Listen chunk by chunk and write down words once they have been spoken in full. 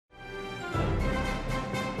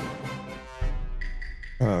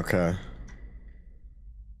Okay.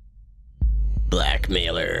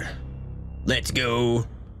 Blackmailer. Let's go.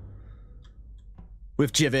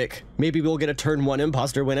 With Jivik, maybe we'll get a turn 1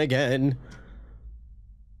 imposter win again.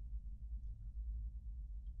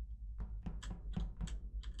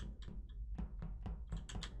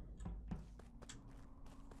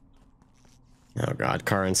 Oh god,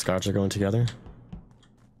 Kara and Scotch are going together.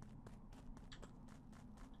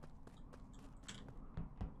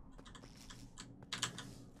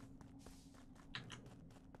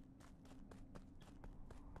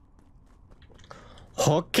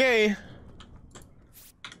 Okay.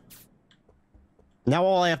 Now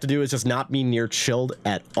all I have to do is just not be near chilled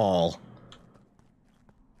at all.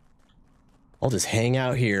 I'll just hang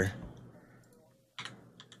out here.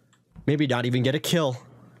 Maybe not even get a kill.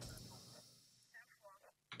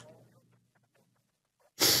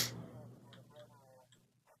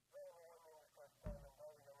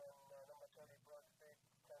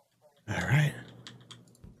 All right.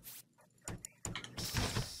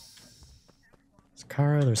 There's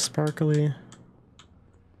Kara, there's Sparkly.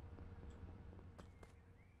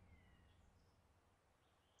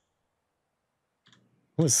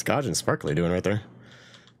 What is Scotch and Sparkly doing right there?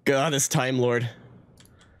 God, this Time Lord.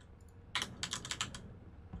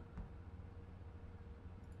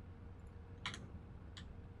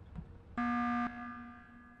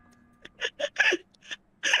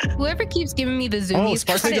 Whoever keeps giving me the zoomies, oh,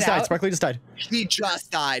 Sparkly just died. Sparkly just died. He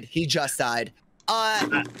just died. He just died.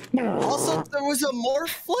 Also, there was a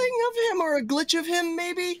morphling of him or a glitch of him,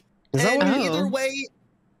 maybe. Is that and what either way,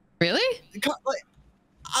 really?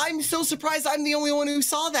 I'm so surprised I'm the only one who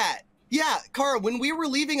saw that. Yeah, Kara, when we were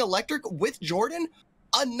leaving Electric with Jordan,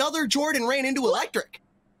 another Jordan ran into Electric.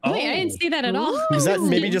 Oh. Wait, I didn't see that at all. Is that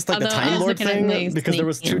maybe just like the Although I Time was Lord looking at my thing? Because there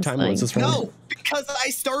was 2 Time Lords this round. No, because I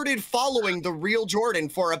started following the real Jordan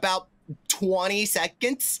for about 20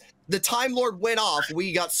 seconds. The Time Lord went off.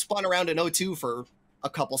 We got spun around in O2 for a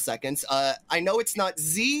couple seconds. I know it's not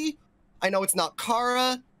Z. I know it's not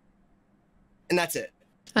Kara. And that's it.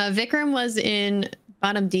 Vikram was in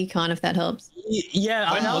bottom decon, if that helps.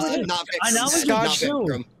 Yeah, I know. I know. Scotch,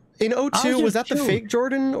 in O2, was that the fake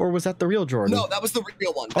Jordan or was that the real Jordan? No, that was the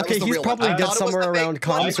real one. That okay, was the he's real probably one. dead somewhere around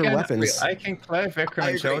comms or weapons. I can clear Vikram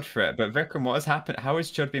and Chud for it, but Vikram, what has happened? How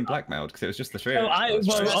has Chud been blackmailed? Because it was just the 3 of us. It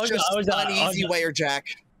was just an easy way or Jack.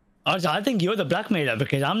 I think you're the blackmailer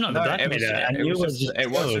because I'm not the blackmailer. It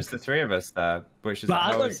was just the 3 of us there, which is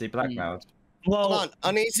how was he blackmailed? Well, hold on.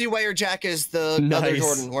 Uneasy Way or Jack is the other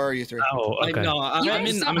Jordan. Where are you 3? Oh, okay. No, I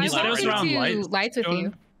was around lights with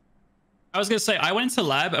you. I was gonna say I went into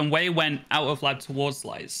lab and Way went out of lab towards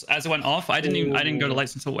lights. As it went off, I didn't go to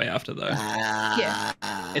lights until way after though. Yeah,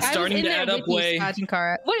 it's starting to add up. Way. Scotch and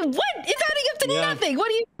Kara. Wait, what? It's adding up to nothing. What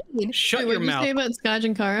do you mean? Shut Wait, your mouth. What did you say about Scotch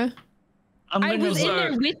and Kara? I was in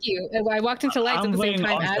there with you. I walked into lights at the same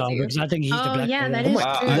time as you. I think he's the blackmailer. Yeah, that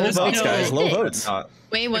is true. Low votes, guys. Low votes.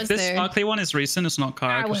 Wait, was this there? sparkly one is recent. It's not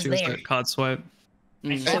Kara because she was the card swipe.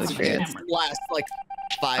 It's last like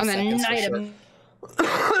 5 seconds for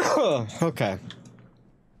sure. Okay.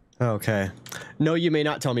 Okay. No, you may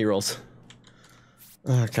not tell me rules.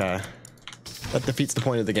 Okay. That defeats the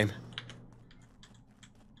point of the game.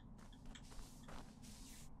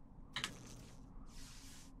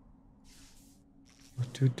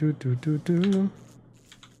 Do.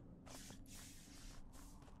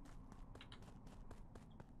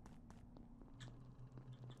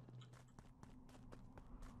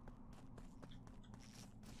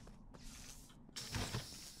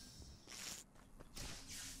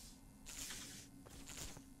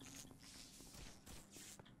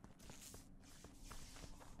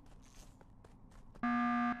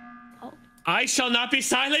 I shall not be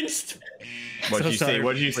silenced. What did you say?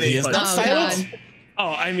 What did you say? He is not silenced.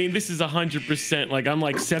 Oh, I mean, this is 100%. Like, I'm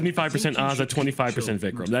like 75% Oz, 25%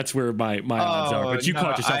 Vikram. That's where my odds are. But you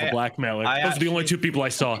caught yourself a blackmailer. Those are the only 2 people I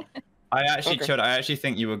saw. I actually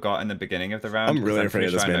think you were got in the beginning of the round. I'm really afraid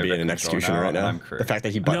of this man being in execution right now. The fact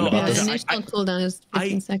that he buttoned about this. The initial cooldown is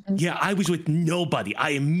 15 seconds. Yeah, I was with nobody. I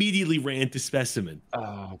immediately ran to Specimen.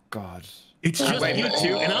 Oh, God. It's just you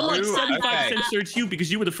 2, and I'm like 75% search you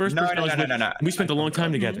because you were the first person I was with. No. We spent a long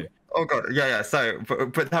time together. Oh god, yeah. So,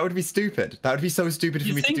 but that would be stupid. That would be so stupid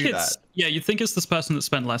for me to do that. Yeah, you'd think it's this person that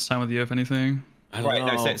spent less time with you, if anything. Right.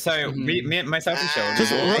 No. So me, myself, and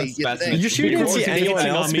Sheldon. You shouldn't see anyone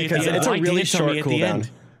else because it's a really short cooldown.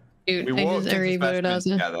 Dude, we walked into Specimen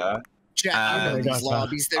together. These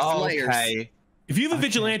lobbies, there's layers. Okay. If you have a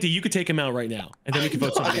vigilante, you could take him out right now, and then we can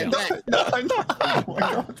vote somebody else. No. Oh my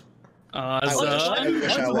god.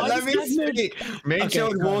 Let me see. Me and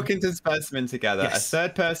Jill walk into specimen together. Yes. A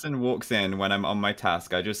third person walks in when I'm on my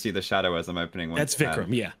task. I just see the shadow as I'm opening one. That's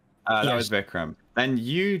Vikram, yeah. That was Vikram. And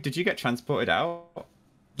did you get transported out?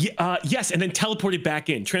 Yeah, yes, and then teleported back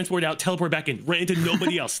in. Transported out, teleported back in. Ran into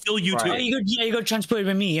nobody else. Still you two. Right. You got transported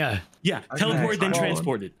with me, yeah. Yeah, teleported, then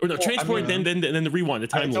transported. Or no, transported, then the rewind, the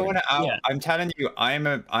time lord. I'm telling you, I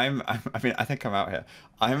mean, I think I'm out here.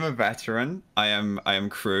 I'm a veteran. I am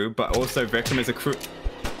crew, but also Vikram is a crew.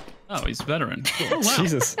 Oh, he's a veteran. Cool. Oh, wow.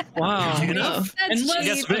 Jesus. Wow. You know?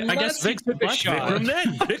 I guess Vic took a shot.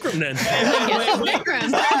 Vikram then. Vikram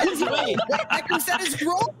said his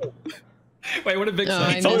role. Wait, what did Vic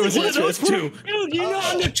say? Oh, it was those two. You know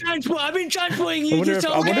I'm the transport. I've been transporting you. I wonder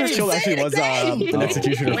if Chill actually was an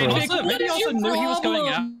executioner. Wait, maybe he also knew he was going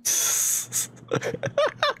out.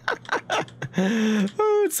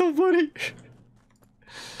 Oh, it's so funny.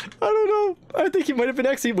 I don't know. I think he might have been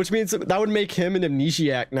Exy, which means that would make him an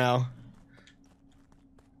amnesiac now.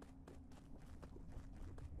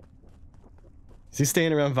 Is he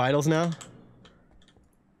staying around vitals now?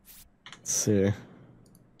 Let's see.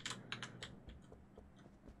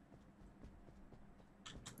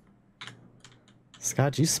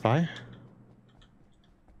 Scott, do you spy?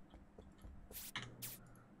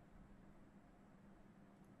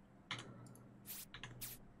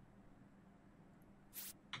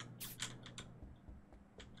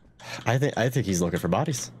 I think he's looking for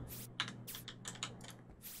bodies.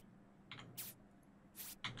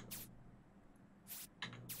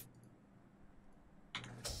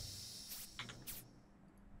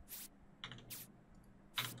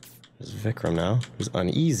 There's Vikram now, who's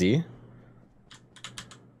uneasy.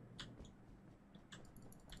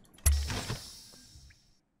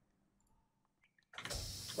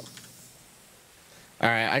 All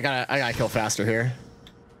right, I gotta kill faster here.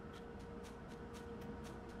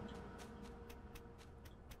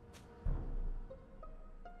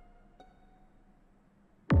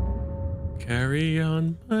 Carry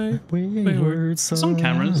on my wayward son. Some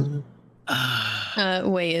cameras.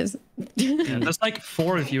 Way is. Yeah, there's like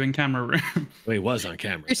 4 of you in camera room. Well, he was on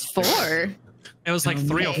camera. There's 4. It was like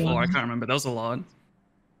 3 or 4. I can't remember. That was a lot.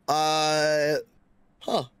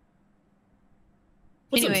 Huh.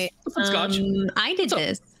 Anyway, I did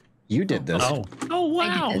this. You did this. Oh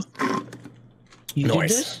wow. You did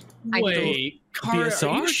this? Wait, Kara,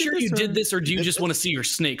 are you sure you did this, or do you just want to see your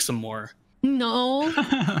snake some more? No.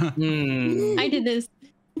 I did this.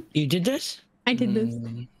 You did this? I did this.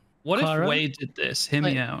 What Kara? if Wade did this? Hear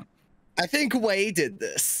me out. I think Wade did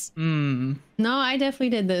this. No, I definitely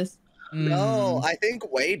did this. No, I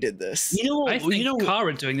think Wade did this. You know, I think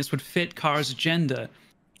Kara doing this would fit Kara's agenda.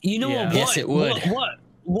 You know what? Yes, it would.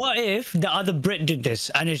 What if the other Brit did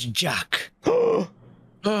this and it's Jack? Oh,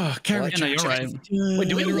 Carrie. Yeah, no, you're right. Wait,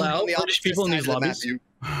 do we Literally allow on the British opposite people in these side of the lobbies?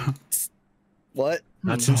 map, What?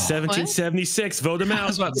 Not since 1776. Vote him out. I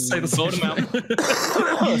was about to say the Vote him out.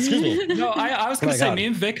 Oh, excuse me. No, I was going to say, God. me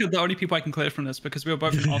and Vic are the only people I can clear from this because we were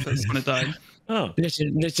both in office when it died. Oh.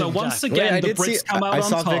 Listen, So once Jack. again, Wait, I the did see. Brits come out I on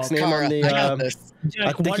saw top. Vic's name Kara, on the. I got this. Jack,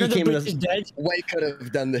 I think one he of the came in Brits as- is dead. Wade could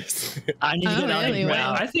have done this. I need to Oh, get out of really? here.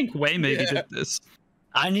 Wow. I think Way maybe did this.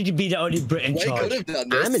 I need to be the only Brit in Wade could charge. have done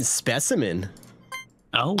this. I'm in specimen.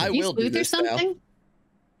 Oh, I You will do sleuth or this now. something?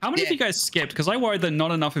 How many of you guys skipped? Because I worried that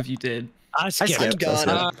not enough of you did. I skipped. skipped.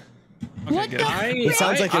 Gonna. Okay, What good. the It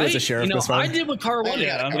sounds like it was a sheriff You know, this one. I did what Kara wanted.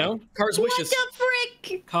 You know, Kara's What wishes. the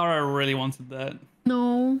frick? Kara really wanted that.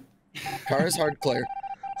 No. Kara's hard clear.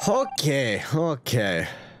 Okay, okay.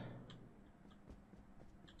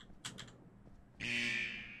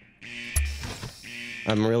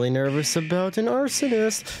 I'm really nervous about an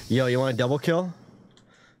arsonist. Yo, you want a double kill?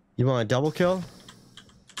 You want a double kill?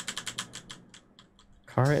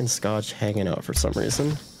 Kara and Scotch hanging out for some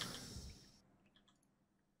reason.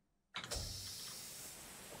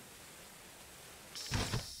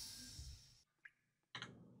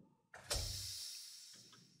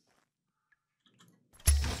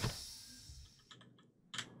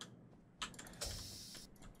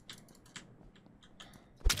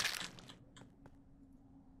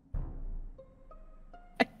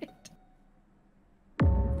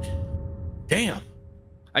 Damn.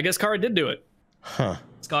 I guess Kara did do it. Huh.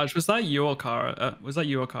 Scotch, was that you or Kara? Was that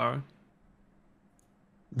you or Kara?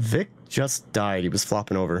 Vic just died. He was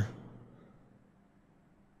flopping over.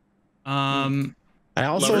 Um, I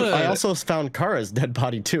also found Kara's dead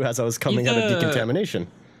body too as I was coming out of Either- decontamination.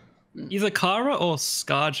 either Kara or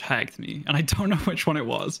Scarge hacked me, and I don't know which one it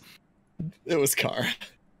was. It was Kara.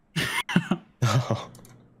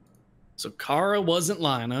 So Kara wasn't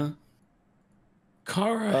lying, huh?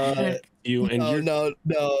 Kara. you and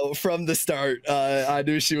no. From the start, I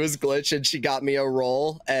knew she was glitch, and she got me a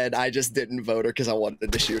roll, and I just didn't vote her because I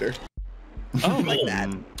wanted to shoot her. Oh, like that.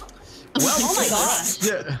 Well, oh my gosh.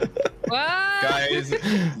 Yeah. What? Guys,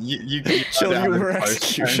 you Show you were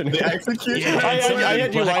execution. The execution. I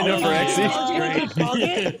had you lined up for Exy. I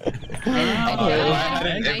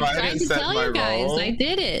tried to tell you guys. I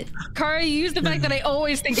did it. Kara, you use the fact that I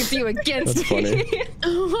always think it's you against That's me.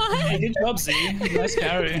 funny. What? Hey, good job, Z. Nice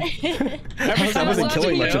carry. Every I wasn't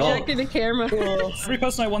killing much at all. The camera. Every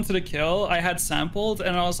person I wanted to kill, I had sampled,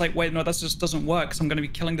 and I was like, wait, no, that just doesn't work, because I'm going to be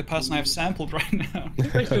killing the person I have sampled right now.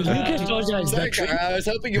 Sorry, Kara, I was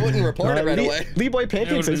hoping you wouldn't report it right away. Lee Boy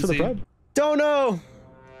Pancakes, thanks for the prep. Dono!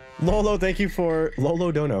 Lolo, thank you for...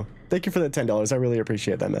 Lolo Dono. Thank you for the $10. I really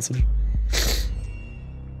appreciate that message.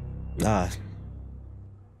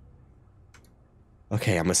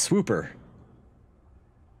 Okay, I'm a swooper.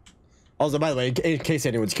 Also, by the way, in case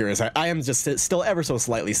anyone's curious, I am just still ever so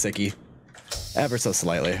slightly sicky. Ever so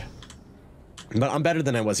slightly. But I'm better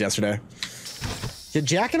than I was yesterday. Yeah,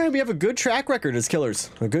 Jack and I, we have a good track record as killers.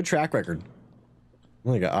 A good track record.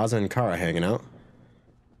 Well, you got Ozza and Kara hanging out.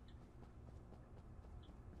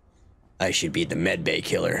 I should be the medbay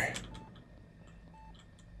killer.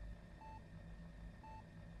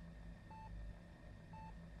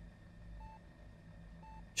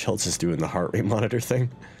 Schultz is doing the heart rate monitor thing.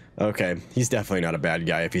 Okay, he's definitely not a bad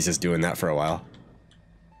guy if he's just doing that for a while.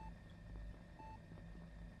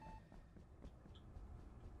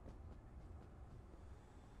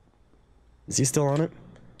 Is he still on it?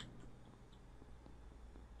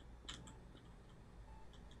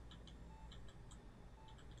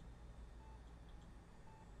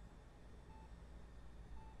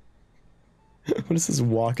 What is this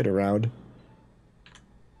walking around?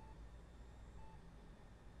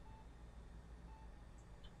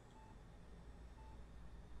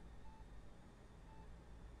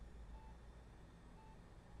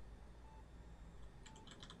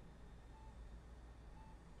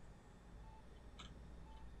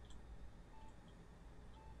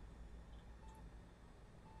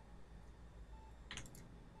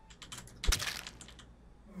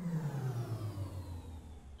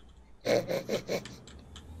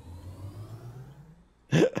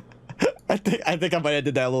 I think I might have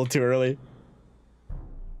did that a little too early.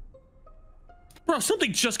 Bro,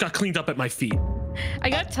 something just got cleaned up at my feet. I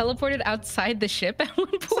got teleported outside the ship at one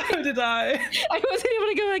point. So did I. I wasn't able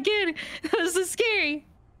to go back in. That was so scary.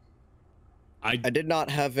 I did not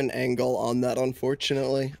have an angle on that,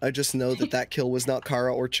 unfortunately. I just know that that kill was not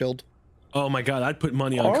Kara or Chilled. Oh my god, I'd put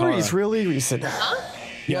money on Kara. Ari's really recent.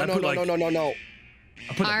 Yeah, no.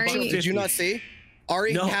 Ari, Did you not see?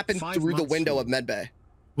 Ari happened through the window of medbay.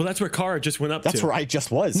 Well, that's where Kara just went up That's to. where I just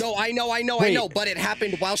was. No, I know, but it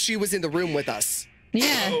happened while she was in the room with us.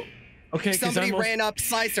 yeah. Okay, Somebody ran up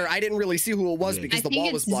Slicer. I didn't really see who it was because the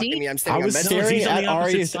wall was blocking me. I'm I standing was on medbay. staring He's on at the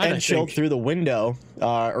Ari opposite side, I and Shield think. through the window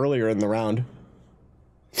earlier in the round.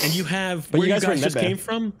 And you have But where you you guys were guys in just medbay. came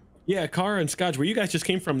from? Yeah, Kara and Scotch, where you guys just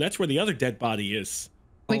came from, that's where the other dead body is.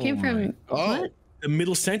 We came from what? The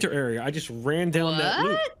middle center area. I just ran down that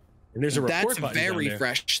loop. And there's a report That's button down very there.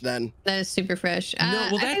 fresh then. That is super fresh. No,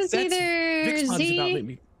 well, I can see Vic's spot is about Z.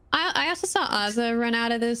 maybe. I also saw Ozza run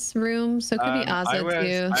out of this room, so it could be Ozza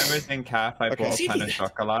too. I was in Calf. I bought a ton of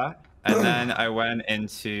chocolate, and then I went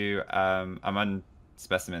into. I'm on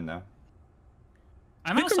specimen now.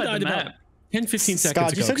 I'm Vikram outside died the about map. 10-15 seconds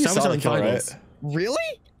Scott, ago. you said you 'cause I was saw on the kill, finals. right?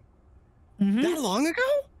 Really? That long ago?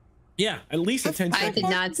 Yeah, at least a 10 I seconds. did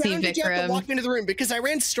not see Did you have to Vikram. walk into the room? Because I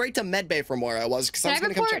ran straight to medbay from where I was. Because I Did was I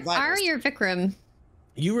going to come check report vitals. Ari or Vikram?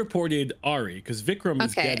 You reported Ari, because Vikram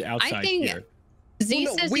is Okay, dead I outside think here. Z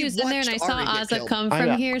Well, no, says we he was in there, and I watched saw Ari get Ozza killed. come I from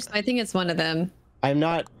know. here, so I think it's one of them. I'm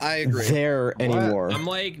not I agree. there anymore. I'm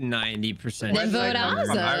like 90%. Then vote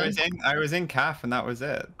Ozza. I was in Calf, and that was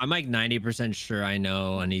it. I'm like 90% sure I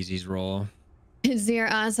know Uneasy's role. Zir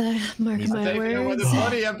Ozza, mark my words.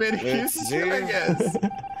 Funny, I've been accused, I guess.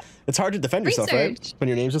 It's hard to defend yourself, right? Research. When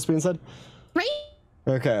your name's just being said? Right?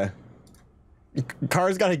 Okay.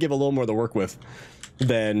 Kara's got to give a little more to work with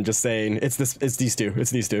than just saying, it's these two.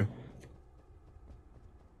 It's these two.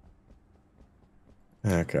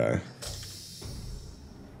 Okay.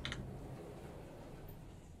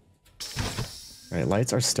 All right,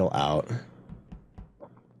 lights are still out.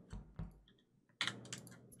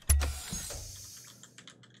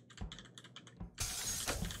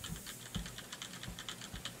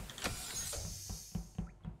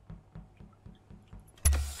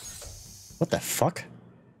 What the fuck?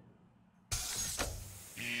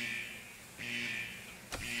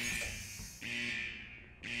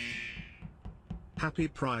 Happy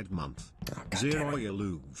Pride Month. Oh,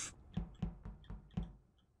 ZeRoyalViking.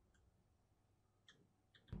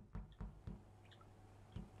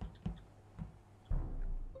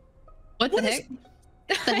 What the heck?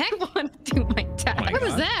 The heck? I want to do my task. What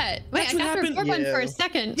was that? Wait, That's I what got the happened. report button for a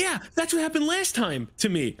second. Yeah, that's what happened last time to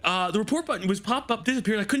me. The report button was pop up,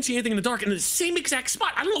 disappeared. I couldn't see anything in the dark, and in the same exact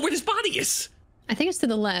spot. I don't know where this body is. I think it's to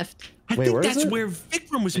the left. I think that's where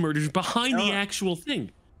Vikram was murdered, behind the actual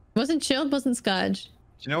thing. Wasn't Chilled, wasn't Scudge. Do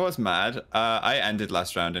you know what's mad? I ended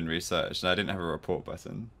last round in research, and I didn't have a report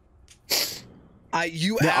button. I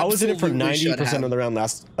was in it for 90% of the round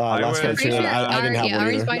last round too, and I didn't have one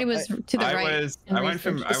Ari's either. body was to the right. I went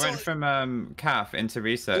from CAF into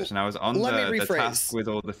research, and I was on the task with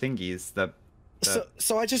all the thingies.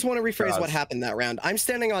 So I just want to rephrase what happened that round. I'm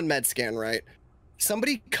standing on med scan, right?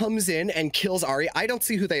 Somebody comes in and kills Ari. I don't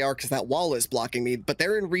see who they are because that wall is blocking me, but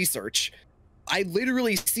they're in research. I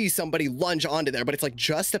literally see somebody lunge onto there, but it's like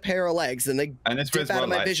just a pair of legs, and they dip out of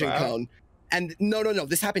my vision cone. And no,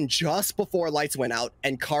 this happened just before lights went out,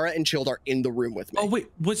 and Kara and Chilled are in the room with me. Oh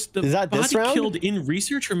wait, was the body killed in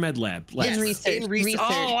research or med lab? Yes, in research.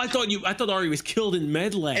 Oh, I thought Ari was killed in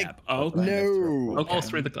med lab. Okay. No. Okay. All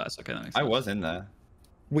through the glass. Okay, that makes sense. I was in there.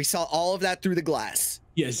 We saw all of that through the glass.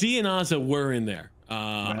 Yeah, Z and Ozza were in there.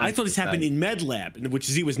 I thought this happened in med lab, which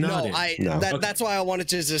Z was not in. That's why I wanted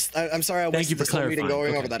to just. I'm sorry I wasted this whole meeting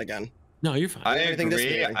going over that again. No, you're fine. I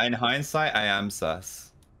agree. In hindsight, I am sus.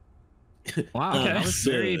 Wow, that was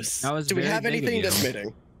very. Do we have anything this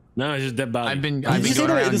meeting? No, it's just dead body. I've been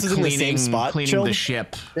going around cleaning the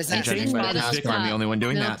ship. Judging by the task, I'm the only one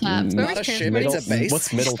doing that. Not a ship, it's a base.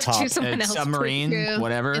 What's middle top? It's submarine,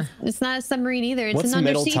 whatever. It's not a submarine either. It's an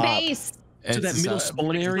undersea base. So that middle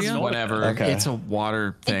spawn area? Whatever. Okay. It's a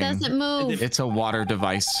water thing. It doesn't move. It's a water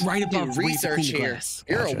device. Right above research here.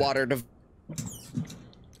 You're a water device.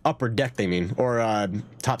 Upper deck, they mean, or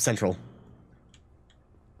top central.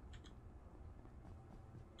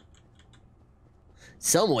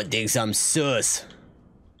 Someone thinks I'm sus.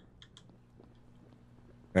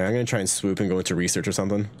 All right, I'm gonna try and swoop and go into research or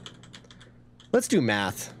something. Let's do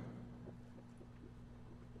math.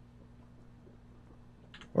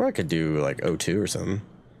 Or I could do like O2 or something.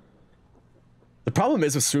 The problem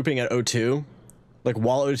is with swooping at O2, like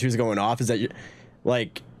while O2 is going off, is that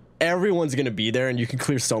like everyone's gonna be there and you can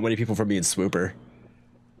clear so many people from being swooper.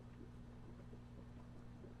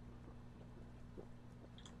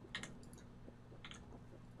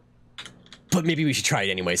 But maybe we should try it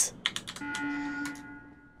anyways.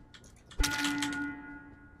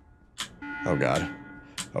 Oh god.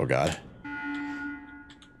 Oh god.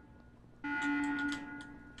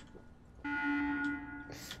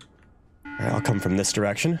 Alright, I'll come from this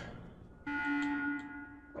direction.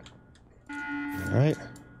 Alright.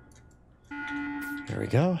 Here we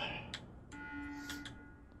go.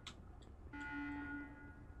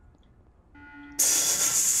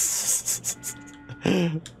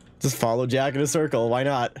 Just follow Jack in a circle, why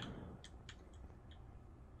not?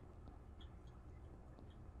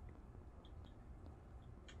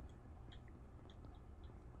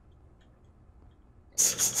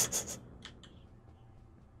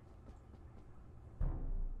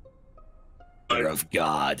 Of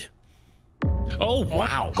God. Oh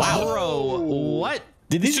wow. Bro, what?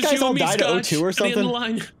 Did these guys all die to O2 or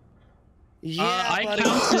something? Yeah, I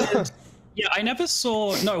counted. Yeah, I never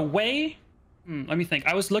saw. No, Way. Let me think.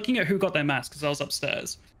 I was looking at who got their mask because I was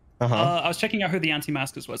upstairs. I was checking out who the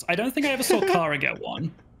anti-maskers was. I don't think I ever saw Kara get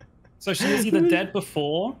one. So she was either dead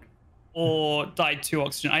before or died to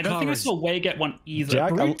oxygen. I don't think I saw Way get one either.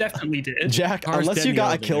 Jack, Brood definitely did. Jack, unless you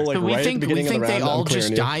got a kill like right at the beginning of the round, they all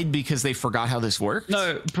just died because they forgot how this worked?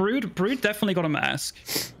 No, Brood definitely got a mask.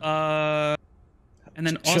 And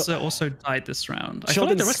then Ozza also died this round. I feel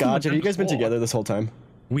like the rest Scotch, have you guys been together this whole time?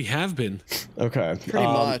 We have been. Okay. Pretty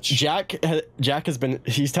much. Jack has been,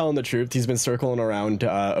 he's telling the truth. He's been circling around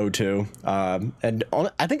O2. And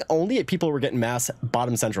I think only people were getting masks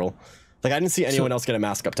bottom central. Like I didn't see anyone else get a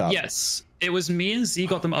mask up top. Yes, it was me and Z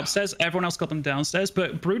got them upstairs. Everyone else got them downstairs,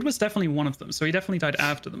 but Brood was definitely one of them. So he definitely died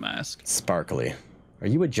after the mask. Sparkly. Are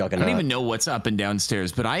you a juggernaut? I don't even know what's up and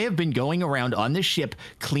downstairs, but I have been going around on the ship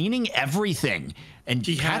cleaning everything and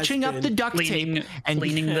patching up the duct tape and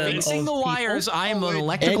fixing the wires. I am an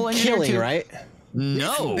electrical engineer killing, right?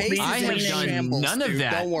 No, I have done none of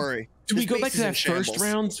that. Don't worry. Did we go back to that first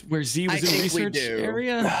round where Z was in research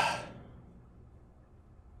area?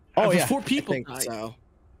 Oh yeah, 4 people. I think so.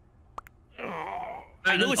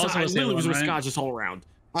 I know it's not. I literally was with Scotch this whole round.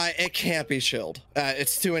 It can't be Chilled.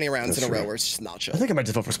 It's too many rounds in a row where it's just not Chilled. I think I might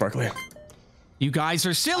just vote for Sparkly. You guys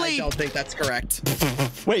are silly. I don't think that's correct.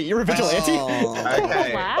 Wait, you're a vigilante?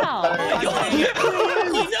 Okay. Wow.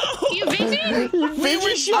 You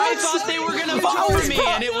vigilante? I thought they were gonna vote for me,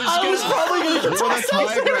 and it was probably gonna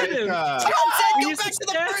Tiebreaker. said go back to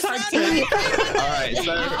the first round. All right,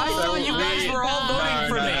 so you guys were all voting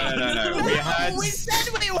for me. No. We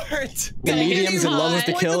said we weren't. The medium's in love with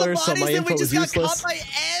the Went to killer, so my info was got useless. caught by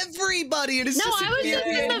everybody, and it's No, just I was just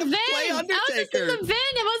in the vent. I was just in the vent.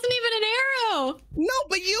 It wasn't even an arrow. No,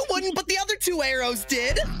 but you wouldn't. But the other 2 arrows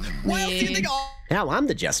did. Why else do you think? Now I'm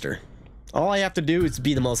the jester. All I have to do is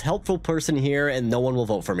be the most helpful person here, and no one will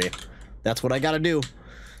vote for me. That's what I gotta do.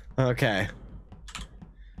 Okay.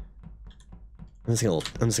 I'm just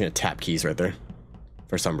gonna tap keys right there,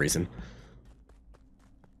 for some reason.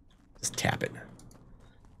 Just tap it.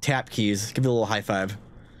 Tap keys. Give it a little high five.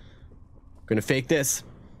 Gonna fake this.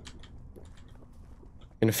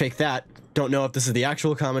 Gonna fake that. Don't know if this is the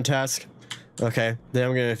actual common task. Okay. Then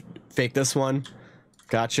I'm gonna fake this one.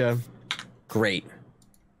 Gotcha. Great.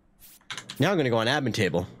 Now I'm gonna go on admin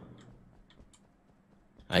table.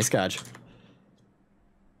 Hi, Scotch.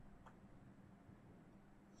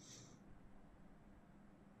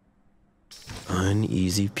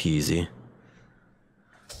 Uneasy peasy.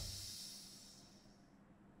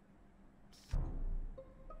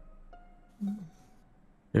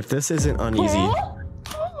 If this isn't uneasy.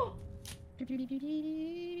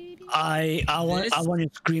 I want to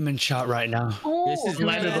scream and shout right now. This is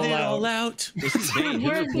let it all out. This is bait. Who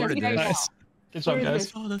reported this? Good job,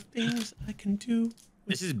 guys. All the things I can do.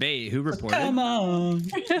 This is bait. Who reported? Come on.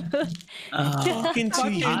 Talking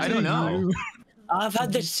to you. I don't know. I've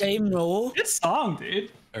had the same role Good song,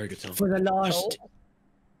 dude. Very good song. for the last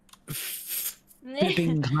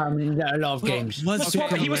flipping time in a lot of games. He was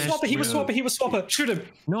swapper. Shoot him.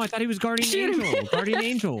 No, I thought he was Guardian Angel. Guardian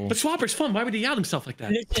Angel. But Swapper's fun. Why would he out himself like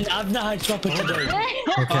that? Listen, I've not had Swapper today.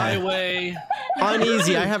 Highway.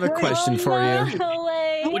 Uneasy, I have a question for you.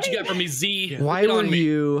 What you got for me, Z? Why were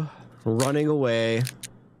you running away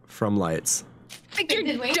from lights?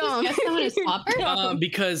 Did Wayne just guess someone is Swapper?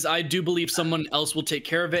 Because I do believe someone else will take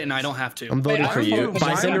care of it, and I don't have to. I'm voting for you.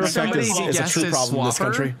 Bystander effect is a true problem in this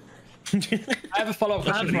country. I have a follow-up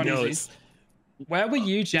question for you. Where were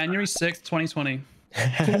you January 6th, 2020?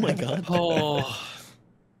 Oh my god. Oh.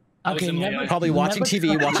 Okay, never, Probably watching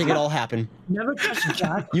TV, watching it all happen. never trust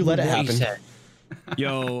Jack. You let it what he happen. said.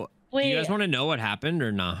 Yo, do you guys Wait. want to know what happened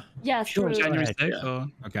or not? Yeah, Sure, true. January Right, 6th? Or?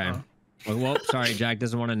 Okay. Well, sorry, Jack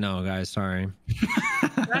doesn't want to know, guys. Sorry.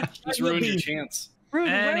 Just ruined your chance. Rude,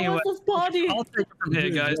 Anyway, where was this body? I'll take it from here,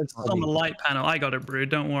 guys. It's on the light panel. I got it, Brood.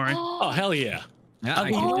 Don't worry. Oh, hell yeah. Yeah,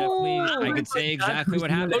 I can definitely, I could say exactly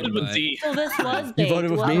what happened. With But... Z. So this was You bait,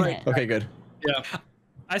 voted with me? wasn't it? Okay, good. Yeah.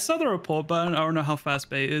 I saw the report button. I don't know how fast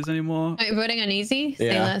bait is anymore. Are you voting uneasy?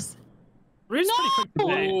 Say Yeah. less. Brood's pretty quick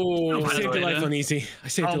today. I saved your life uneasy. I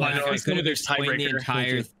saved your life. God. I could have There's explained the tiebreaker.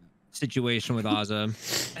 entire situation with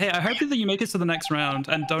Ozza. Hey, I hope that you make it to the next round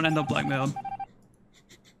and don't end up blackmailed.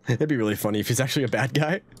 That'd be really funny if he's actually a bad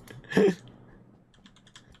guy.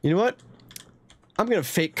 You know what? I'm gonna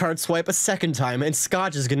fake card swipe a second time and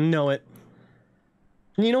Scotch is gonna know it.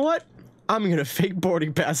 And you know what? I'm gonna fake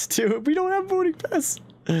boarding pass too. We don't have boarding pass.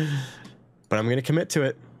 But I'm gonna commit to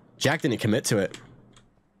it. Jack didn't commit to it.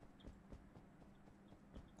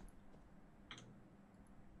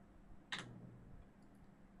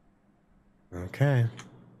 Okay.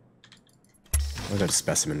 I'll go to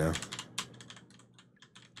specimen now.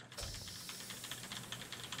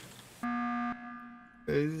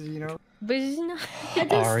 You know. But you know,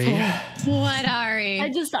 Ari. What, Ari? I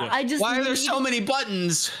just. Why are there so many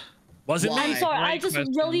buttons? Wasn't I'm me. sorry. I Great just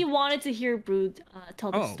question. really wanted to hear Brood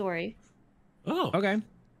tell the Oh. story. Oh. Okay.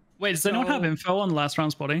 Wait, does anyone have info on last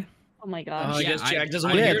round's body? Oh my I gosh. guess Jack doesn't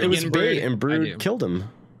Yeah, want to hear it was again, bait Brood. and I Brood do. killed him.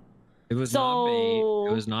 It was not bait. So-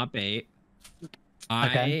 It was not bait.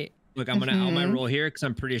 Okay. Look, I'm gonna out my roll here because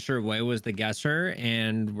I'm pretty sure Way was the guesser,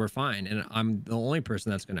 and we're fine. And I'm the only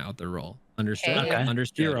person that's gonna out their roll. Understood? Okay.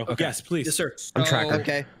 Understood. Zero. Okay. Yes, please. Yes, sir. I'm tracker.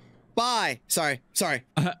 Okay. Bye. Sorry.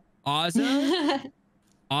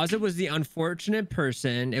 Ozza was the unfortunate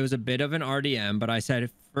person. It was a bit of an RDM, but I said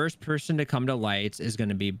first person to come to lights is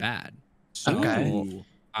gonna be bad. So Okay.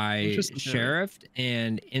 I Interesting. sheriffed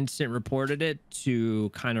and instant reported it to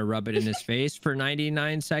kind of rub it in his face for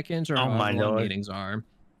 99 seconds or Oh my however long lord. meetings are.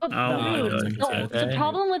 But Oh my Brood, God. the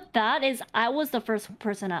problem with that is I was the first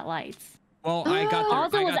person at lights. Well, I got there,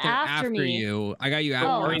 Ozza I was got there after me. you. I got you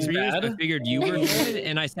Oh. after you. I Bad? figured you were good,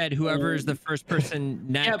 and I said whoever is the first person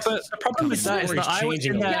next. Yeah, but the problem with that is that I was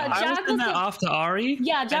in there. Yeah, I was Jack in was there the- after Ari.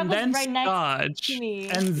 Yeah, Jack and was then right next Scotch, to me.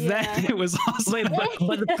 and then Yeah. it was awesome. Wait,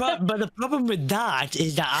 but the problem with that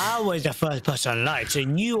is that I was the first person on lights,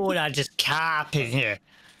 and you all are just capping here.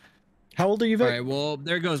 How old are you, Vic? All right, well,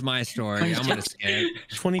 there goes my story. I'm gonna skip.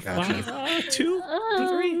 25, 2,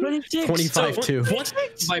 3, 26. 25, 2. What?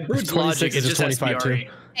 By Brood's logic, it just has to be 25, 2. Ari.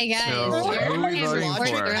 Hey guys, So, who are we voting for?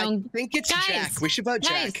 I think it's Jack. We should vote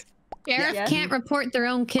Jack. Sheriff can't report their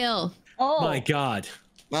own kill. Oh. My God.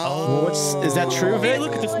 Oh, is that true, Vic? Hey,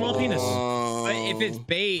 look at the small penis. But if it's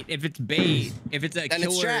bait, if it's a Then it's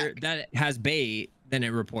killer Jack. that has bait, then it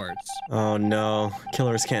reports. Oh no,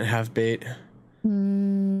 killers can't have bait.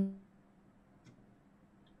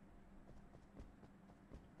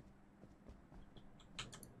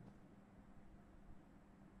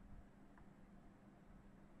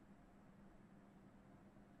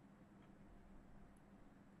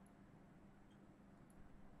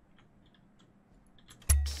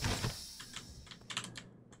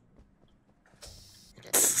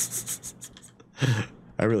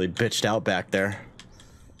 I really bitched out back there.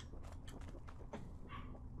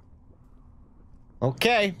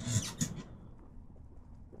 Okay.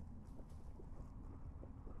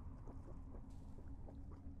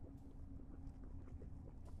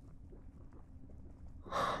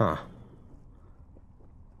 Huh.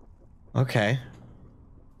 Okay.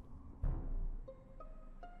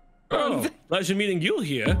 Oh, pleasure meeting you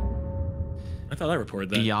here. I thought I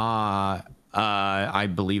reported that. Yeah, I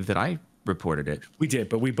believe that I reported it. We did,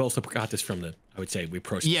 but we both got this from the, I would say, we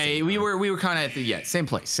approached. Yeah, we were kind of at the same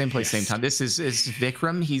place, same time. This is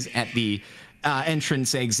Vikram. He's at the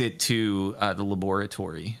entrance exit to the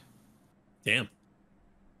laboratory. Damn.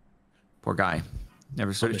 Poor guy.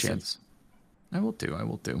 Never stood a chance. I will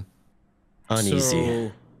do.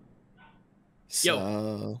 Uneasy.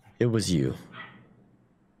 Yo. It was you.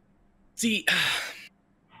 See,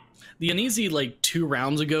 the uneasy like 2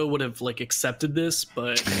 rounds ago would have like accepted this,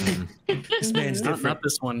 but This man's different. not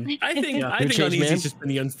this one. I think Uneasy's just been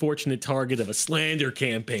the unfortunate target of a slander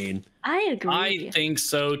campaign. I agree. I think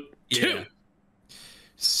so too. Yeah.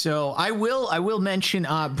 So I will mention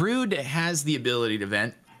Brood has the ability to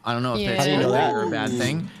vent. I don't know if that's a good thing or a bad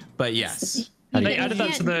thing, but yes. They added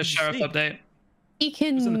that to the sheriff update. He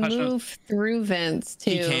can move through vents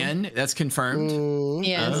too. He can. That's confirmed.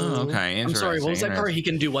 Yes. Oh, okay. I'm sorry. What was that part? He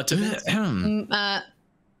can do what to vents? I'm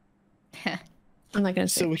not gonna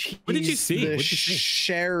say. So What did you see? The What did you see?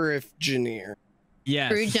 sheriff engineer.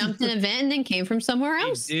 Yes. Drew jumped in a vent and then came from somewhere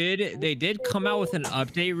else. They did come out with an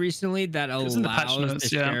update recently that allows in the patch the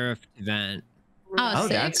notes, yeah. sheriff to vent. Oh,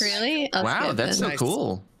 sick, really? Oh, wow, good, that's then. so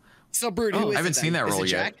cool. So Brood, who is I haven't it seen then? that Is it role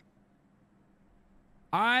Jack? yet.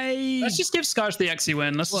 Let's just give Skarsh the XE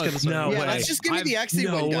win. Let's just get this no over. Yeah, way. let's just give me the XE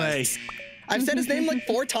No one, way. guys. I've said his name like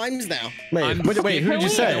 4 times now. Wait, who did you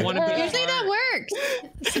say? Usually that works.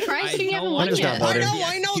 Surprised you haven't won does yet. that matter?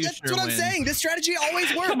 I know. That's what I'm saying. This strategy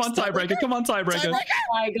always works. Come on, tiebreaker. Come on, tiebreaker. Oh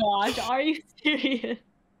my gosh, are you serious?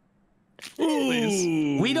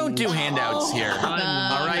 We don't do handouts here.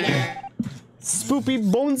 All right.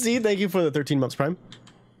 Spoopy Bonesy, thank you for the 13 months prime.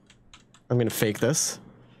 I'm gonna fake this.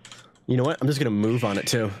 You know what? I'm just gonna move on it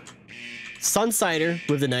too. Sunsider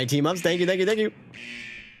with the 19 months. Thank you.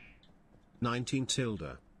 19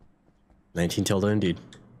 tilde. 19 tilde indeed.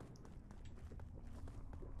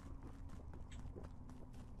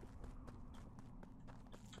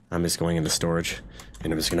 I'm just going into storage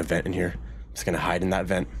and I'm just gonna vent in here. I'm just gonna hide in that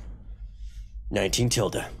vent. 19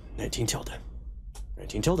 tilde. 19 tilde.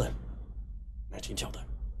 19 tilde. 19 tilde.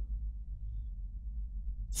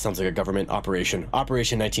 Sounds like a government operation.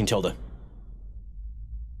 Operation 19 tilde.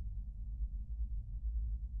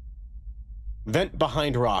 Vent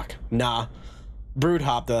behind rock. Nah. Brood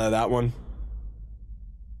hopped that one.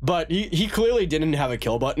 But he clearly didn't have a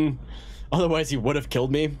kill button. Otherwise he would have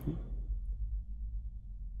killed me.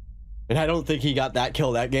 And I don't think he got that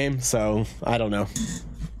kill that game, so I don't know.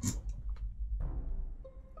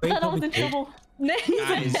 I thought I was in trouble.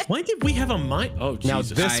 Guys, why did we have a mic? Oh,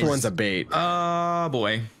 Jesus. Now this one's a bait. Oh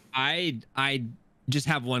boy. I just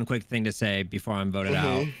have one quick thing to say before I'm voted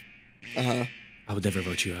out. I would never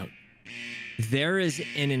vote you out. There is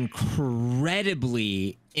an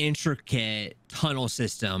incredibly intricate tunnel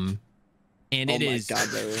system, and it is. God,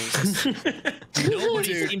 there is.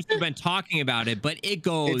 Nobody seems to have been talking about it, but it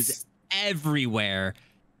goes everywhere.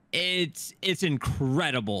 It's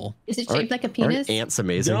incredible. Is it shaped like a penis? Aren't ants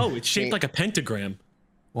amazing? No, it's shaped like a pentagram.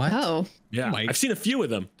 What? Oh. Yeah, I've seen a few of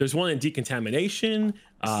them. There's one in Decontamination.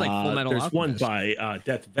 Like Full Metal there's one Alchemist. by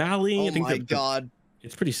Death Valley. Oh my God.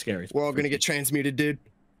 It's pretty scary. We're all gonna get transmuted, dude.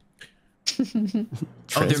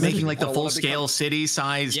 Oh, they're making like the full-scale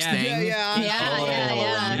city-sized thing. Yeah.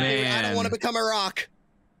 Man. I don't want to become a rock.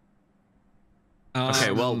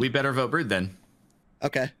 Okay, well, we better vote Brood then.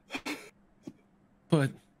 Okay.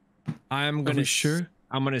 But I'm gonna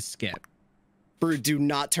skip. Brood, do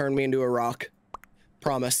not turn me into a rock.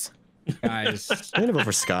 Promise. Guys. I'm gonna vote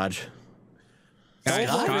for Scotch. Guys,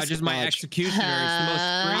 Scotch is my executioner. It's the most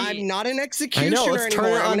free. I'm not an executioner I know, let's turn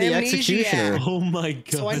anymore. it on the I'm executioner. Oh my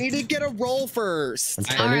god. So I need to get a roll first. I'm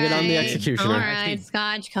turning it on the executioner. All right,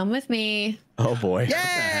 Scotch, come with me. Oh boy.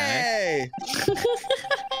 Yay!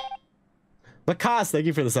 Lacoste, thank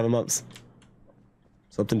you for the 7 months.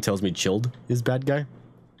 Something tells me Chilled is bad guy.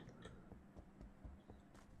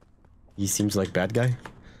 He seems like bad guy.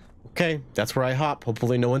 Okay, that's where I hop.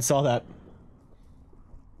 Hopefully no one saw that.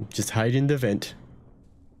 Just hide in the vent.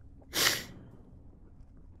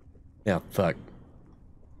 Yeah, fuck.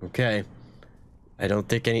 Okay. I don't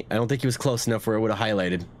think he was close enough where it would have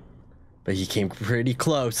highlighted. But he came pretty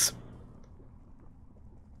close.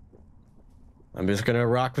 I'm just gonna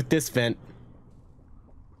rock with this vent.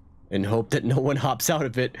 And hope that no one hops out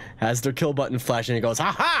of it, has their kill button flash, and it goes,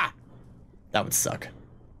 ha-ha! That would suck.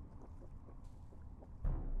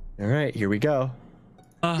 Alright, here we go.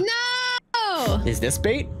 No! Is this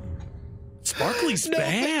bait? Sparkly's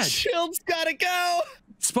bad. Chilled's gotta go.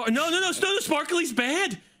 No, Sparkly's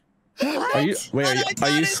bad. What? Are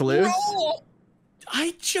you slew?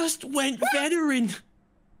 I just went veteran.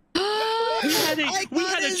 we had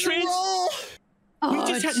a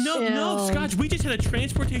Scotch. We just had a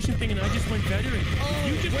transportation thing, and I just went veteran.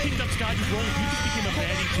 You just picked up Scotch's role. You just became a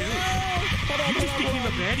baddie too. You just became a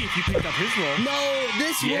baddie if you picked up his role. No,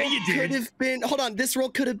 this role could have been. Hold on, this role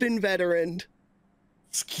could have been veteran.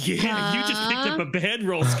 Yeah, you just picked up a bad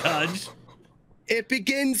role, Scotch. It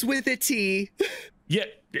begins with a T. Yeah,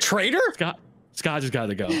 traitor. Scotch has got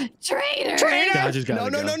to go. Traitor. Scotch has got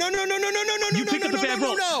to go. No. You picked up a bad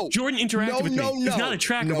role. Jordan interacted with me. He's not a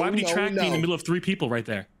tracker. Why would he track me in the middle of 3 people right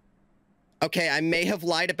there? Okay, I may have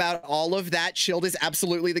lied about all of that. Chilled is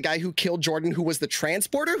absolutely the guy who killed Jordan, who was the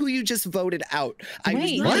transporter, who you just voted out. I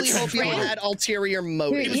really hope you had ulterior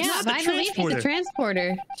motives. Yeah, I believe he's a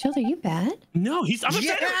transporter. Chilled, are you bad? No, I'm a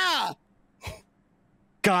yeah.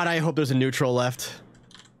 God, I hope there's a neutral left.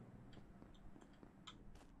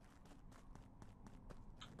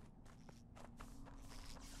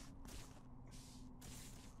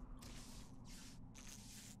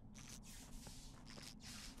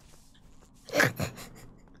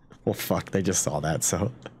 Well, fuck, they just saw that,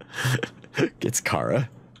 so it's Kara.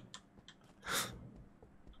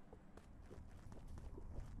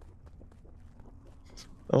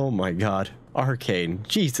 Oh my god. Arcane.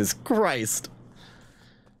 Jesus Christ.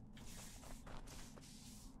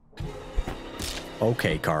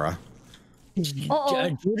 Okay, Kara.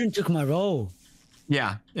 Jordan took my role.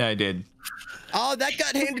 Yeah, I did. Oh, that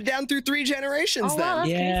got handed down through 3 generations then. Wow,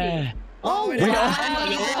 yeah. Oh, wait,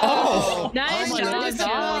 Nice job.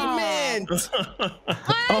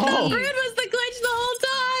 Oh. Brood was the glitch the whole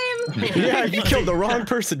time. Yeah, you killed the wrong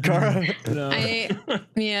person, Kara.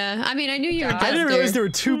 Yeah, I mean, I knew you were. I didn't realize there were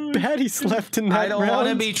 2 baddies left in that I don't round. want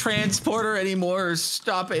to be transporter anymore.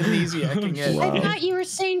 Stop amnesiacking it. Wow. I thought you were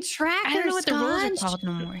saying tracker. I don't know what the rules are Scotch. called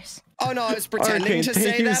no more. Oh no, I was pretending Arcane, to thank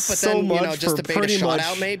say you that, but so then you know, much just for to bait a pretty shot much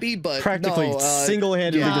out, maybe. But practically no,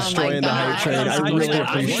 single-handedly destroying the hype train. I really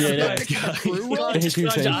appreciate it. Thank you.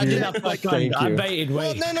 Thank I you. baited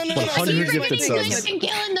way. No. 100 gifted subs. You can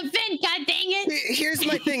kill in the vent. God dang it! Here's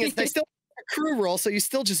my thing: is I still have a crew roll, so you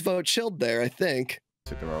still just vote Chilled there. I think.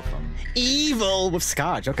 Took the roll from Evil with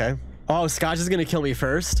Scotch. Okay. Oh, Scotch is gonna kill me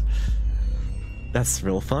first. That's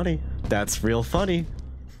real funny. That's real funny.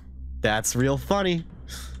 That's real funny.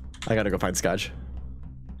 I gotta go find Scotch.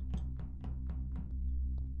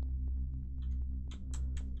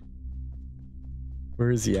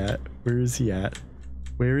 Where is he at? Where is he at?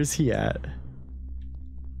 Where is he at?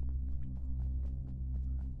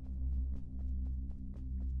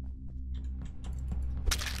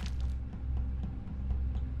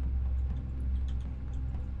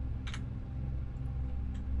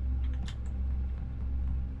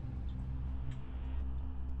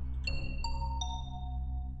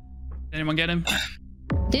 Anyone get him?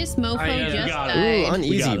 This mofo just died. Ooh,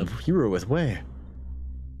 uneasy. You were with Way.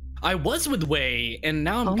 I was with Way, and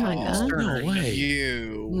now I'm Oh my kind God. of No way.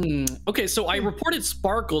 You. Okay, so I reported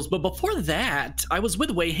Sparkles, but before that, I was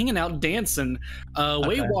with Way hanging out dancing.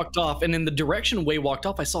 Way walked off, and in the direction Way walked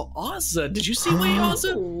off, I saw Ozza. Did you see Way,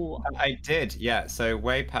 Ozza? I did, yeah. So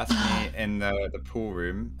Way passed me in the pool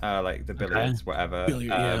room, like the billiards, whatever.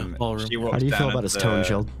 Ballroom. She How walked do you feel down about his into tone,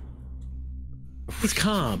 Chilled? He's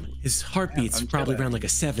calm. His heartbeat's I'm probably chilling. around like a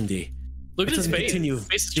 70. Look at his face. Continue His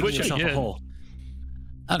face is digging twitching. yourself a hole.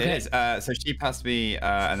 It is. So she passed me,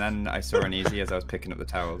 and then I saw Uneasy as I was picking up the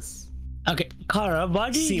towels. Okay, Kara, why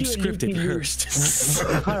did you Seems scripted first.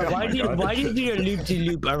 Kara, why did you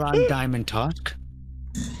loop-de-loop around Diamond Tusk?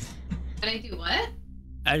 Did I do what?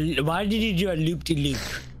 Why did you do a loop-de-loop?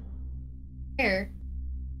 Where?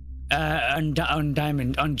 On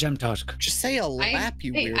Diamond, on Gem Task. Just say a lap,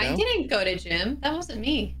 you weirdo. I didn't go to gym. That wasn't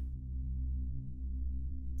me.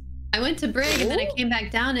 I went to Brig and then I came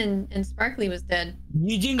back down and Sparkly was dead.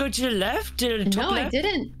 You didn't go to the left? To the top left? I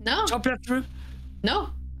didn't. No. Top left room?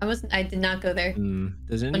 No. I did not go there.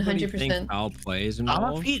 Does anybody 100%. think foul play is involved?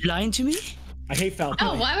 Are my feet lying to me? I hate foul play.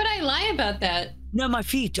 Oh, why would I lie about that? No, my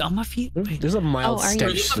feet. On my feet. There's a mild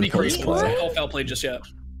stench from close play. Call foul play just yet.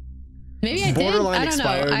 Maybe I Borderline did. I don't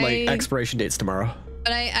expired, know. like expiration dates tomorrow.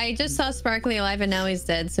 But I just saw Sparkly alive and now he's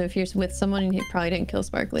dead. So if you're with someone, you probably didn't kill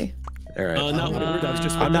Sparkly. All right. Not with I was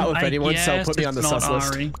just I'm not with anyone, so put me on the sus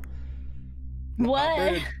list.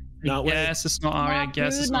 What? Not yes, it's not Ari. I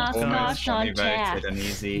guess it's not on chat.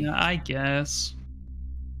 Yeah, I guess.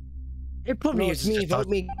 It probably is me. Vote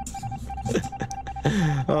me.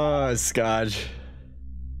 Oh, Scotch.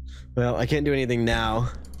 Well, I can't do anything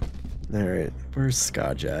now. All right, where's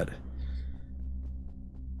Scotch at?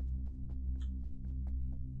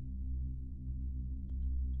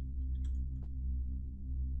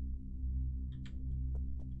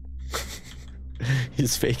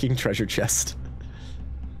 He's faking treasure chest.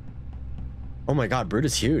 Oh my god, Brute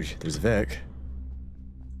is huge. There's Vic.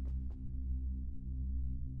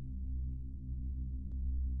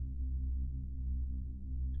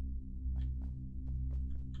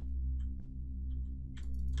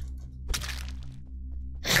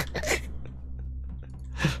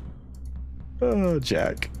 Oh,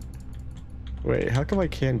 Jack. Wait, how come I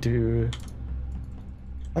can't do...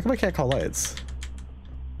 How come I can't call lights?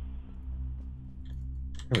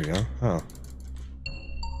 There we go. Oh.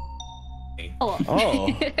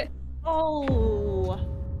 Oh. Oh.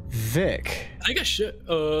 Vic. I think I should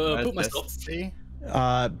put myself.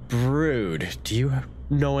 Brood, do you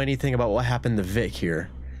know anything about what happened to Vic here?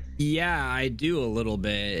 Yeah, I do a little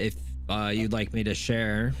bit. If you'd like me to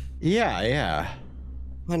share. Yeah.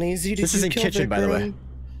 Uneasy. This is in kitchen, by the way.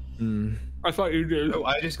 I thought you did. Oh,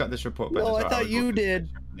 I just got this report. No, I thought you did.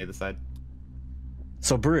 On the other side.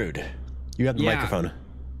 So, Brood, you have the microphone.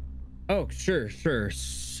 Oh, sure.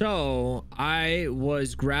 So I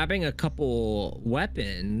was grabbing a couple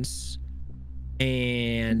weapons,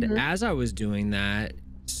 and as I was doing that,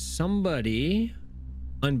 somebody,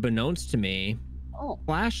 unbeknownst to me,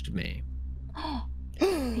 flashed me.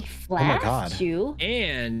 He flashed you?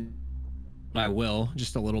 And I will,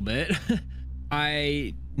 just a little bit.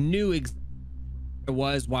 I knew it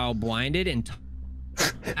was while blinded and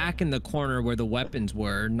back in the corner where the weapons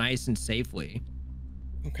were, nice and safely.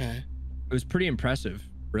 Okay. It was pretty impressive,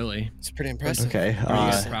 really. It's pretty impressive. Okay.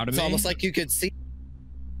 Proud of it's me. almost like you could see.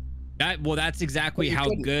 That's exactly how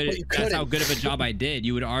good. That's how good of a job I did.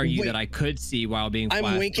 You would argue that I could see while being flashed.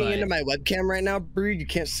 I'm winking into my webcam right now, Brood. You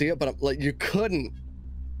can't see it, but I'm like, you couldn't.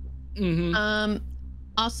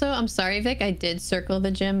 Also, I'm sorry, Vic. I did circle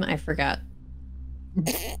the gym. I forgot.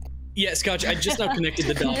 Yeah, Scotch. I just now connected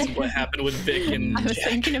the dots of what happened with Vic and I was Jack.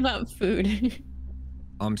 thinking about food.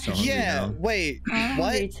 I'm sorry. Yeah. Wait.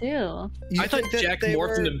 What? Me too. I thought Jack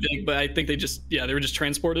morphed into Vic, but I think they were just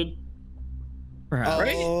transported. Perhaps.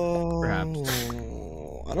 Right? Perhaps.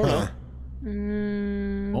 I don't know.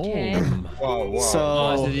 Okay. Whoa.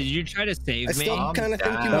 So did you try to save I me? still kind of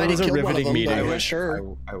think you That might was have a killed one of riveting them, meeting. but I'm not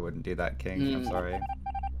sure. I wouldn't do that, King. I'm sorry.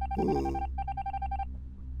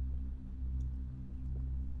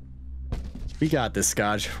 We got this,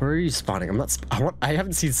 Scotch. Where are you spawning? I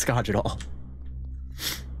haven't seen Scotch at all.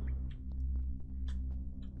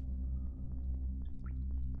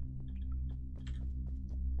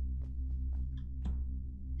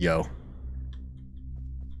 Yo.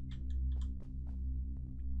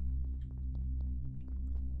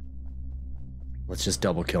 Let's just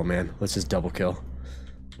double kill, man. Let's just double kill.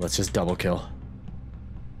 Let's just double kill.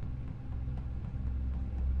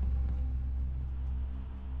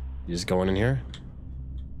 You just going in here?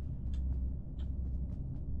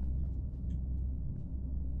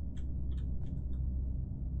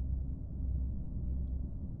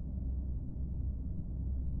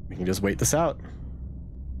 We can just wait this out.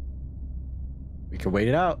 We can wait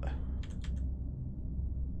it out.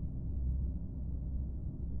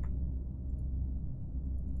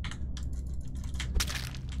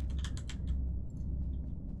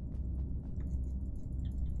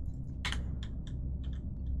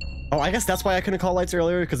 Oh, I guess that's why I couldn't call lights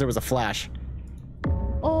earlier, because there was a flash.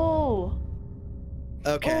 Oh.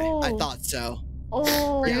 Okay, Oh. I thought so.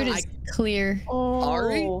 Oh. Yeah, Brood is clear. Oh.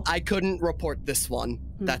 Ari, I couldn't report this one.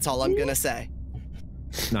 That's all I'm gonna say.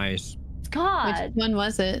 Nice. God. Which one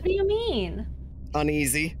was it? What do you mean?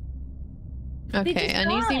 Uneasy. Okay, just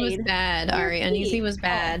Uneasy was died. bad, Ari. Uneasy was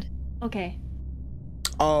bad. Okay.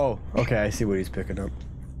 Oh, okay. I see what he's picking up.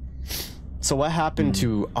 So what happened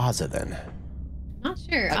to Ozza then? Not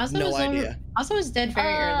sure. I have no idea. Ozza was dead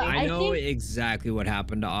very early. I know exactly what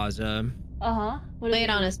happened to Ozza. Lay it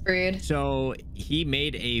on us, Brood. So he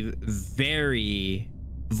made a very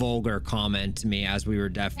vulgar comment to me as we were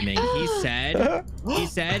deafening. He said,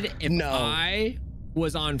 if I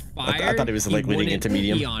was on fire, I thought he was like leading into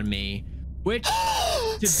medium. Pee on me. Which,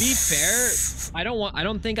 to be fair, I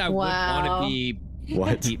don't think I would want to be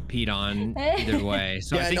peed on either way.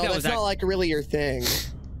 So yeah, I think that's not like really your thing.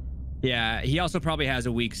 Yeah, he also probably has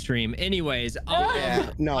a weak stream. Anyways, yeah,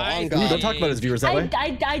 no, don't talk about his viewers that way.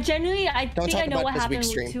 I genuinely, I think I know what happened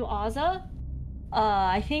to Ozza.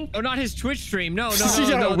 I think. Oh, not his Twitch stream. No,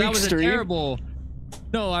 that was terrible.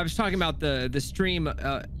 No, I was talking about the stream.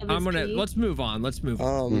 Let's move on.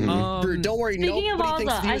 Brood, don't worry. Speaking Nobody of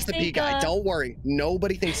thinks Ozza, of you as the P guy. Don't worry.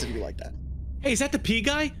 Nobody thinks of you like that. Hey, is that the P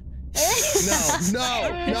guy?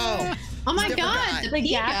 No. Oh my god, the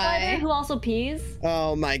gaslighter who also pees.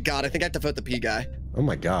 Oh my god, I think I have to vote the P guy. Oh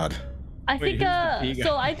my god. I think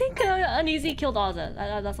Uneasy killed Ozza.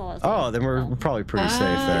 That's all I was saying. Oh, then we're probably pretty safe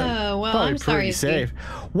there. Oh, well, probably I'm sorry. pretty safe.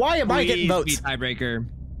 Why am I getting votes? Tiebreaker.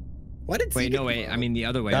 What did I mean the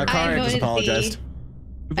other way. Kara just apologized.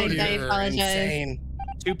 I apologize. Insane.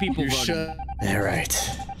 2 people voted. All right.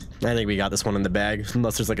 I think we got this one in the bag,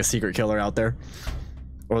 unless there's like a secret killer out there,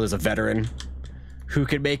 or there's a veteran who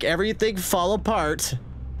could make everything fall apart.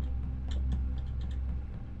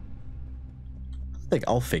 I think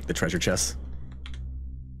I'll fake the treasure chest.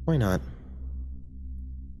 Why not?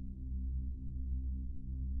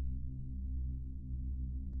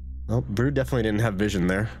 Well, Brood definitely didn't have vision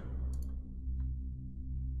there.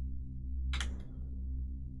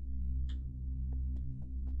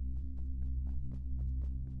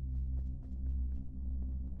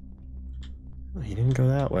 Oh, he didn't go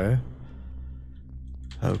that way.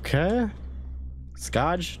 Okay.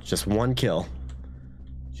 Scotch, just 1 kill.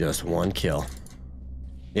 Just 1 kill.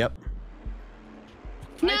 Yep.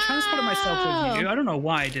 I transported myself with you. I don't know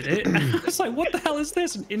why I did it. It's like, what the hell is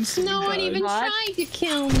this? An instant. No one even tried to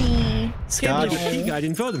kill me. Scotch, the P guy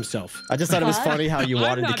didn't vote himself. I just thought it was funny how you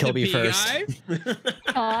wanted to kill me first.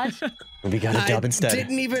 We got a dub instead. I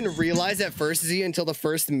didn't even realize at first, Z, until the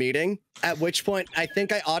first meeting, at which point I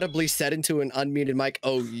think I audibly said into an unmuted mic,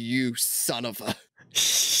 "Oh, you son of a."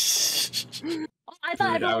 I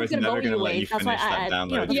thought everyone was gonna vote you away. That's why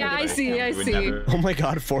I see. Oh my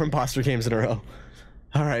god, 4 imposter games in a row.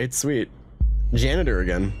 All right, sweet. Janitor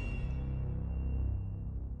again.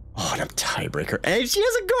 Oh, and I'm tiebreaker. And she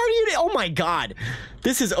has a guardian. Oh my god.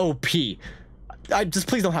 This is OP. I just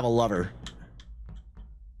please don't have a lover.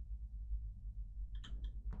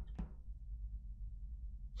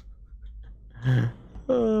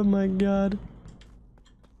 Oh my god.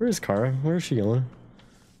 Where is Kara? Where is she going?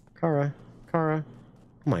 Kara. Oh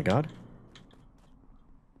my god.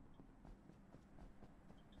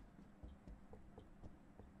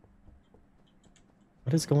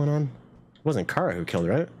 What is going on? It wasn't Kara who killed,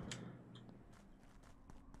 right?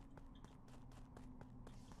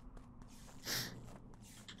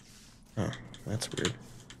 Oh, that's weird.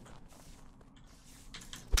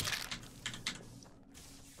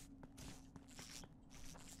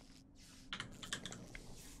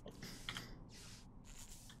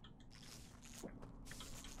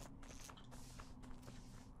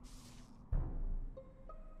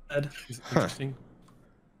 Interesting.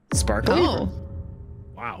 Sparkly? Oh.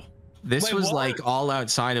 Wow. This was like all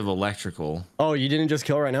outside of electrical. Oh, you didn't just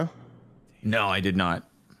kill right now? No, I did not.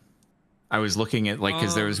 I was looking at like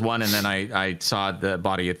because there was one, and then I saw the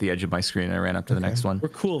body at the edge of my screen, and I ran up to the next one. We're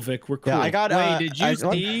cool, Vic. We're cool. Yeah, I got. Wait, did you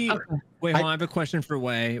see? Wait, hold on. I have a question for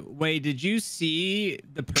Wei. Wei, did you see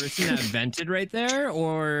the person that vented right there,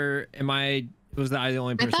 or was I the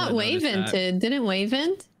only person? I thought Wei vented. Didn't Wei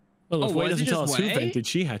vent? Well, if Wei doesn't tell us who vented,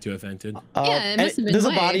 she had to have vented. Yeah, it must have been there's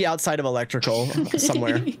Wei. a body outside of electrical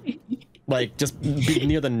somewhere, like just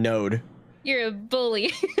near the node. You're a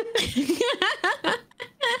bully.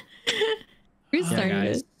 Who started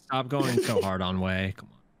guys, it? stop going so hard on Wei. Come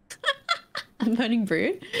on. I'm voting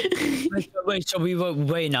Brood. Wait, so we vote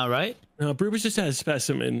Wei now, right? No, Brood was just a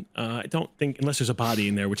specimen. I don't think, unless there's a body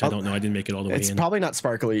in there, which I don't know. I didn't make it all the way in. It's probably not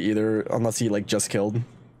Sparkly either, unless he like just killed.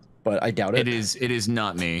 But I doubt it. It is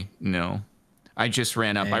not me. No, I just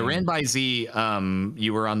ran up. I ran by Z.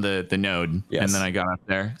 You were on the node, yes. And then I got up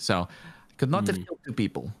there, so I could not have killed 2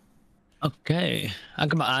 people. Okay, I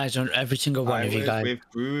got my eyes on every single one of you guys. We've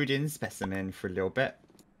brewed in specimen for a little bit.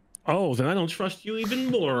 Oh, then I don't trust you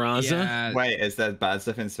even more, Ozza. Yeah. Wait, is that bad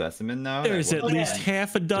stuff in specimen now? There's at least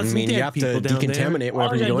half a dozen I mean, you have to decontaminate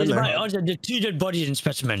whenever you go in there. The 2 dead bodies in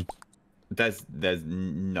specimen. There's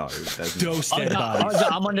no.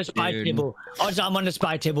 I'm on the spy table. I'm on the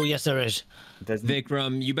spy table. Yes, there is.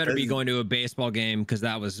 Vikram, you better be going to a baseball game because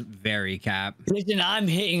that was very cap. Listen, I'm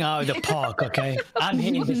hitting out of the park, okay? I'm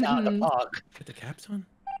hitting this out of the park. Put the caps on.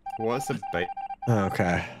 What's a bait?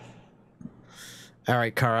 Okay. All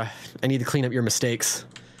right, Kara. I need to clean up your mistakes,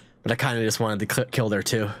 but I kind of just wanted to kill there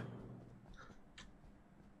too.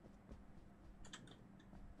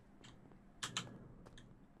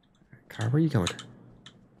 Kara, where are you going?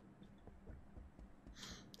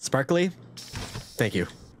 Sparkly? Thank you.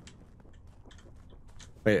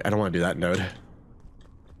 Wait, I don't want to do that node.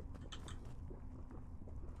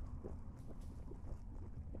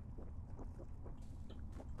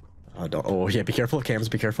 Oh, don't. Oh, yeah, be careful of cams.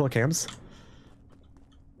 Be careful of cams.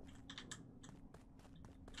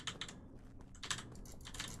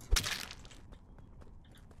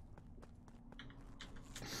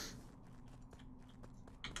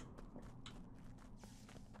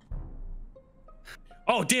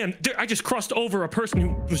 Oh, damn. I just crossed over a person who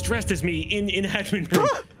was dressed as me in admin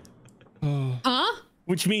room. Huh?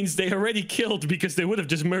 Which means they already killed because they would have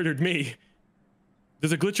just murdered me.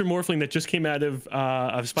 There's a glitcher morphling that just came out of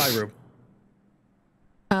spy room.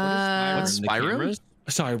 Spy room?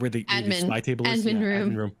 Sorry, where the spy table is. Admin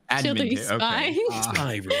room. Admin room. Spy.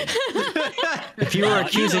 Spy room. If you were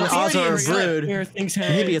accusing Ozza or Brood,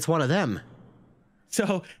 maybe it's one of them.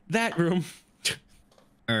 So that room.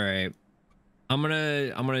 All right. I'm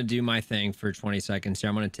gonna do my thing for 20 seconds here.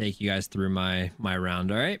 I'm gonna take you guys through my round.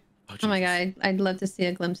 All right. Oh my god, I'd love to see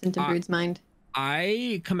a glimpse into Brood's mind.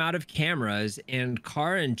 I come out of cameras and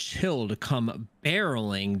Kara and Chilled come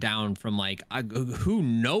barreling down from like who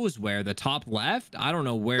knows where, the top left. I don't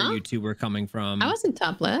know where you two were coming from. I wasn't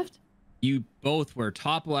top left. You both were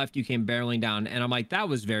top left. You came barreling down, and I'm like, that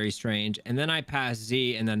was very strange. And then I passed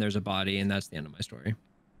Z, and then there's a body, and that's the end of my story.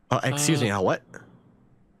 Oh, excuse me. How what?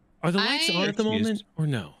 Are the lights on at the moment or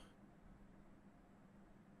no?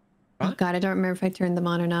 Oh god, I don't remember if I turned them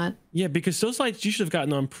on or not. Yeah, because those lights you should have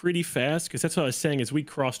gotten on pretty fast. Because that's what I was saying. As we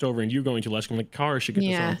crossed over and you're going to Lesk, I'm like, Kara should get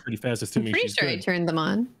this on pretty fast. I'm pretty sure I turned them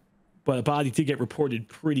on. But a body did get reported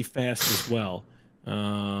pretty fast as well.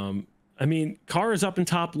 I mean, Kara's up in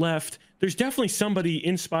top left. There's definitely somebody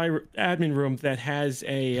in spy admin room that has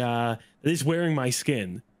a that is wearing my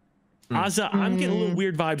skin. Ozza, I'm getting a little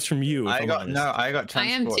weird vibes from you. I got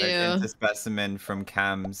transported too. into specimen from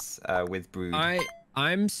cams with Brood.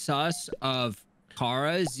 I'm sus of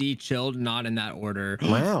Kara, Z, Chilled, not in that order.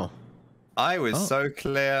 Wow. I was so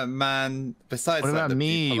clear, man. Besides, what about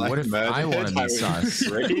me? What if I want to be sus?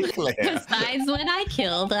 Pretty clear. Besides, when I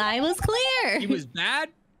killed, I was clear. He was bad.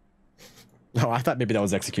 Oh, I thought maybe that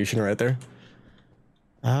was execution right there.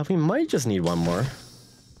 We might just need one more.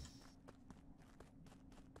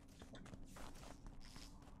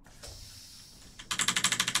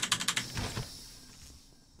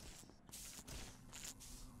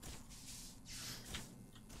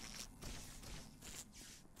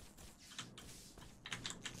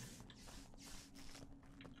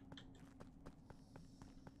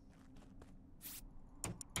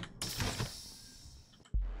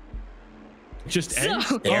 Just ends?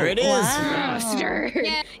 There it is. Wow.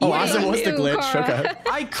 Yeah, Ozza was the glitch. Okay.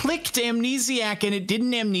 I clicked amnesiac and it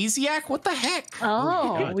didn't amnesiac. What the heck?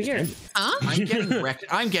 Oh, weird. Huh? I'm getting wrecked.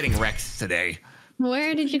 I'm getting wrecked today.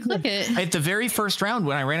 Where did you click it? At the very first round,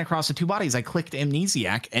 when I ran across the two bodies, I clicked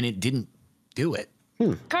amnesiac and it didn't do it.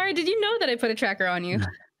 Kara, did you know that I put a tracker on you?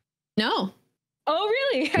 No. Oh,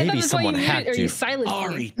 really? I Maybe thought that's someone why you hacked muted or you you.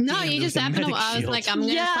 silenced me. No, you just happened to. I was like, I'm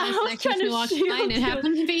gonna find the next person who walks by, and it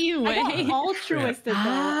happened to be you. I got altruistic though.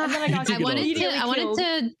 And then I wanted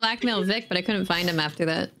to blackmail Vic, but I couldn't find him after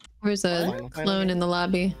that. Where's a clone in the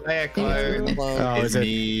lobby? Hey, clone. Oh, is it?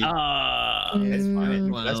 It's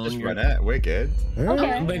fine. Let's just run it. We're good.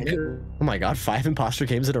 Okay. Oh my god, 5 imposter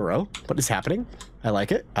games in a row? What is happening? I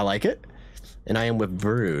like it. I like it. And I am with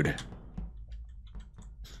Brood.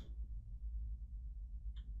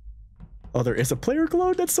 Oh, there is a player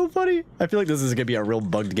clone? That's so funny. I feel like this is gonna be a real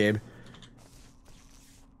bugged game.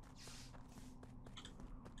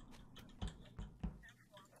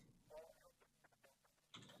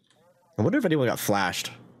 I wonder if anyone got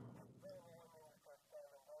flashed.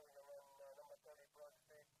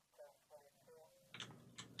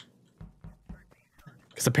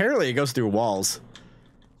 Because apparently it goes through walls.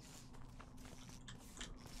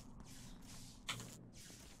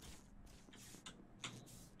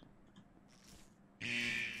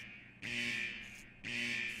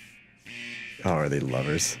 Oh, are they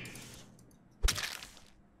lovers?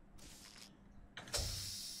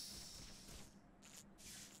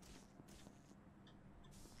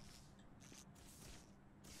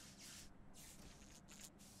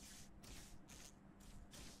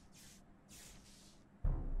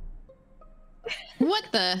 What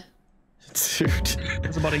the? Dude,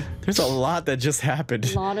 there's a body. There's a lot that just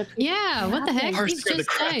happened. A lot of Yeah, what the heck? He's scared the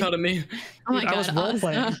crap out of me. Oh my Dude, I was god,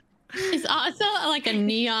 role-playing. It's also like a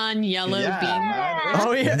neon yellow beam.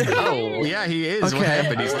 Oh yeah. Oh yeah, he is. Okay. What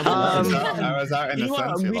happened? He's I was out in the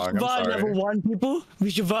sun too we long. should I'm vote sorry. level 1 people. We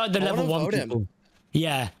should vote the level 1 people.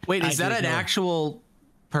 Yeah. Wait, is that an actual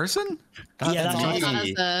person? Yeah, that's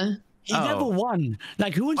Ozza. He's Oh. level 1.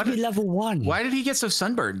 Like, who wants to be level 1? Why did he get so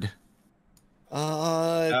sunburned?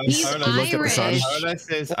 He's Irish. Polus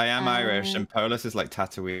is, I am Irish, and Polus is like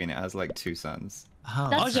Tatooine. It has like 2 suns. Oh.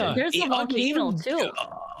 That's Ozza, there's a volcano too.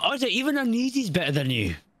 Ozza, even Uneasy's better than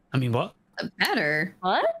you. I mean, what? Better.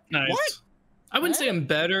 What? Nice. What? I wouldn't say I'm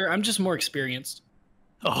better. I'm just more experienced.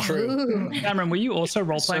 Oh, True. Cameron, were you also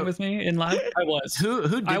role playing with me in live? I was. Who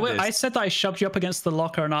did this? I said that I shoved you up against the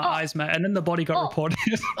locker and our eyes met, and then the body got reported.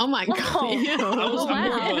 Oh my god. Oh. Ew. I'm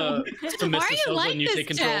more of a Why submissive are you Silva like and you this, take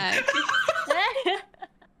control. Jack?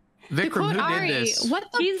 Vikram, who Ari, did this? what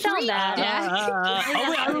the He's not freak, bad. Jack? oh,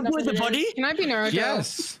 wait, I reported the body? Can I be Naruto?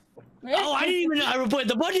 Yes. Oh, I didn't even know I reported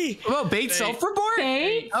the body. Well, bait self-report?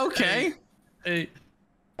 Hey. Okay. Hey,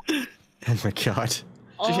 Oh my god.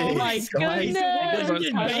 Oh my goodness.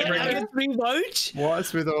 I got 3 votes.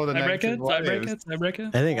 What's with all the tiebreaker, negative waves? tiebreaker.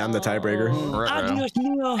 I think I'm the tiebreaker. Adios,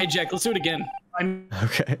 Neo. Hey, Jack, let's do it again.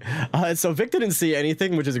 Okay. So Vic didn't see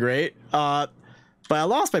anything, which is great. But I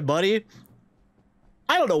lost my buddy.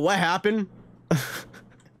 I don't know what happened.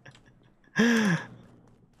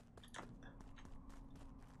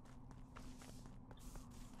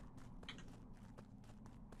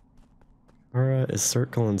 Aura is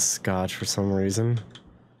circle and scotch for some reason.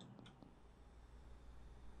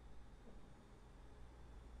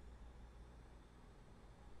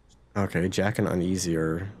 Okay, Jack and Uneasy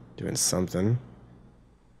are doing something.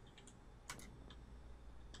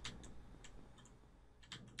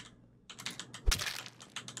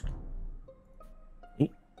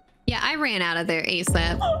 Yeah, I ran out of there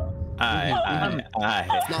ASAP.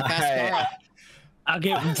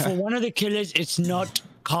 Okay, for one of the killers, it's not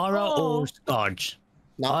Kara or Scotch.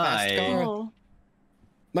 Not fast car. Oh.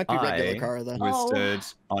 Might be regular car though. Was stood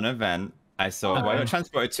on event. I saw when I got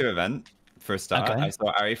transported to event for a start. Okay. I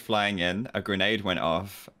saw Ari flying in. A grenade went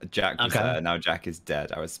off. Jack was there. Now Jack is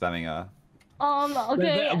dead. I was spamming her.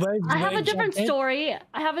 Okay. I have a different Jack story.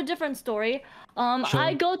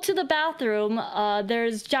 I go to the bathroom.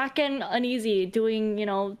 There's Jack and Uneasy doing,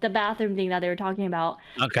 the bathroom thing that they were talking about.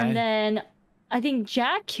 Okay. And then I think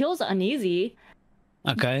Jack kills Uneasy.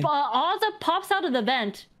 Okay. Ozza pops out of the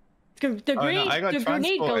vent. The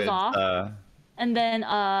grenade goes off. And then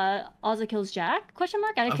Ozza kills Jack? Question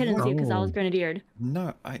mark? I couldn't see because I was grenadiered.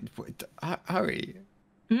 No, Ari.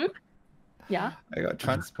 Hmm? Yeah. I got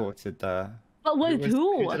transported there. But with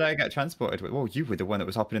who? Who did I get transported with? Well, you were the one that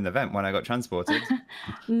was hopping in the vent when I got transported.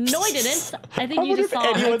 No, I didn't. I think you just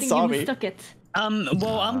saw it. I think you mistook it.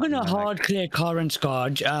 Well, I'm gonna hard clear Kara and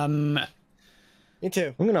Scotch. Me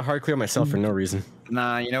too. I'm gonna hard clear myself for no reason.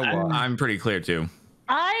 Nah, you know what? I'm pretty clear too.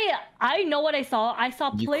 I know what I saw. I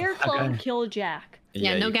saw player clone kill Jack.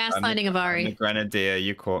 Yeah, no gaslighting of Ari. I'm a grenadier.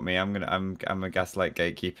 You caught me. I'm a gaslight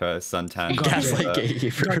gatekeeper. Suntan. Gaslight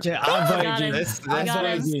gatekeeper.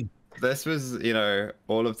 This was,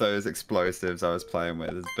 all of those explosives I was playing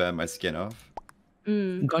with has burned my skin off.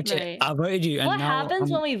 Gotcha. Right. I voted you. And What now happens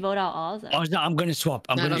when we vote out Ozza? Ozza, I'm gonna swap.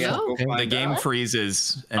 I'm gonna swap. The game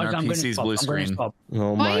freezes and our PC's blue screen. Oh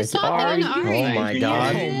my god. Oh my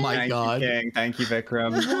god. Oh my god. Thank you,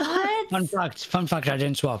 Vikram. What? Fun fact, I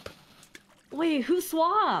didn't swap. Wait, who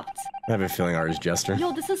swapped? I have a feeling Ari's Jester.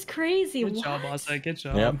 Yo, this is crazy. Good What? job, Ozza. Good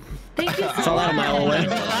job. Yep. Thank you It's so all out a much. mile away.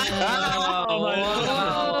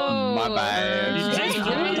 My bad.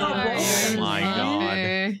 Oh my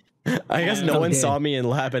god. I guess no one saw me in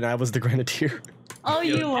lab and I was the grenadier. Oh,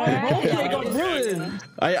 you were? I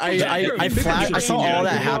flashed. I saw all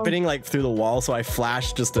that happening like through the wall, so I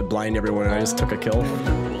flashed just to blind everyone, and I just took a kill.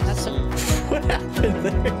 What happened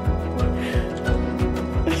there?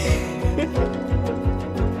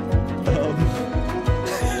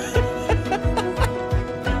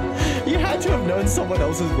 You had to have known someone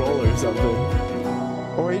else's role or something,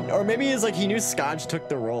 or maybe it's like he knew Scotch took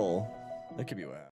the role. That could be what.